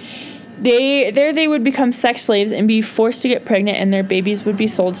 Mm-hmm. They would become sex slaves and be forced to get pregnant, and their babies would be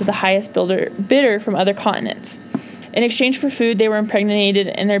sold to the highest bidder from other continents. In exchange for food, they were impregnated,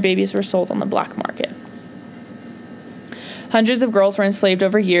 and their babies were sold on the black market. Hundreds of girls were enslaved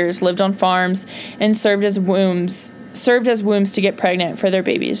over years, lived on farms, and served as wombs to get pregnant for their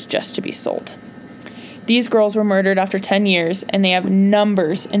babies just to be sold. These girls were murdered after 10 years, and they have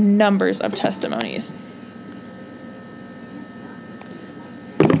numbers and numbers of testimonies.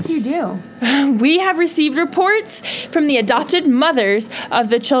 Yes, you do. We have received reports from the adopted mothers of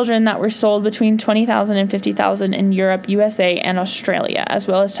the children that were sold between $20,000 and $50,000 in Europe, USA, and Australia, as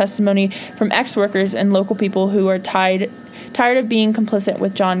well as testimony from ex-workers and local people who are tired of being complicit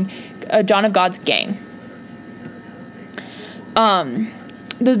with John of God's gang.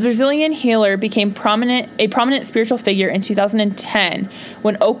 The Brazilian healer became a prominent spiritual figure in 2010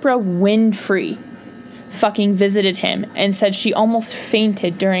 when Oprah Winfrey fucking visited him and said she almost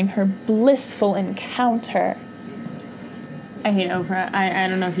fainted during her blissful encounter. I hate Oprah. I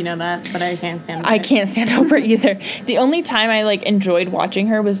don't know if you know that, but I can't stand I can't stand Oprah either. The only time I enjoyed watching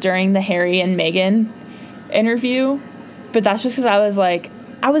her was during the Harry and Meghan interview, but that's just because I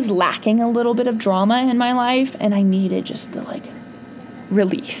was lacking a little bit of drama in my life, and I needed just to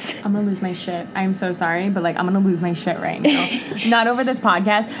release. I'm gonna lose my shit. I'm so sorry, but I'm gonna lose my shit right now. Not over this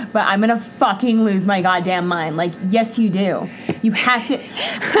podcast, but I'm gonna fucking lose my goddamn mind. Yes, you do. You have to.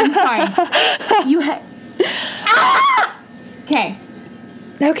 I'm sorry. You have. Okay.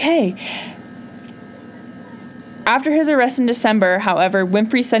 Okay. After his arrest in December, however,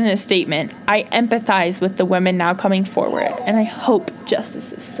 Winfrey said in a statement, "I empathize with the women now coming forward, and I hope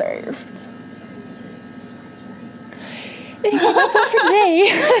justice is served." Anyway, that's all for today.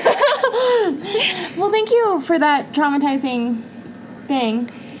 Well, thank you for that traumatizing thing.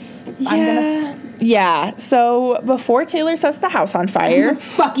 Yeah. So before Taylor sets the house on I'm fire, gonna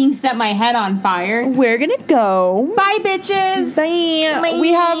fucking set my head on fire. we're gonna go. Bye, bitches. Bye. Bye.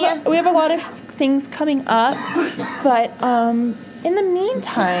 We have a lot of things coming up, but in the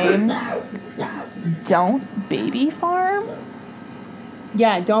meantime, don't baby farm.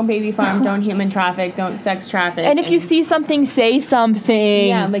 Yeah, don't baby farm, don't human traffic, don't sex traffic. And if you see something, say something.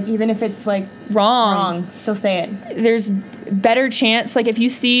 Yeah, even if it's wrong, still say it. There's better chance. If you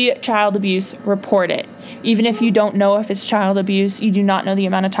see child abuse, report it. Even if you don't know if it's child abuse, you do not know the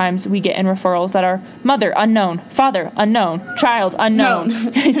amount of times we get in referrals that are mother unknown, father unknown, child unknown,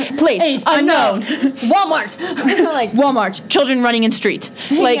 place Age unknown, Walmart. Walmart, children running in street.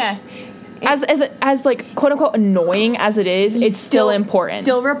 Yeah. As quote unquote annoying as it is, it's still important.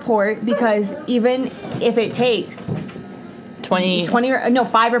 Still report, because even if it takes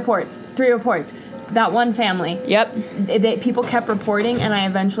 5 reports, 3 reports, that one family. Yep. People kept reporting, and I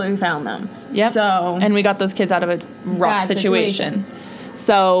eventually found them. Yep. So, and we got those kids out of a rough Bad situation.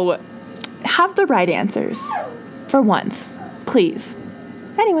 So have the right answers for once, please.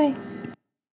 Anyway.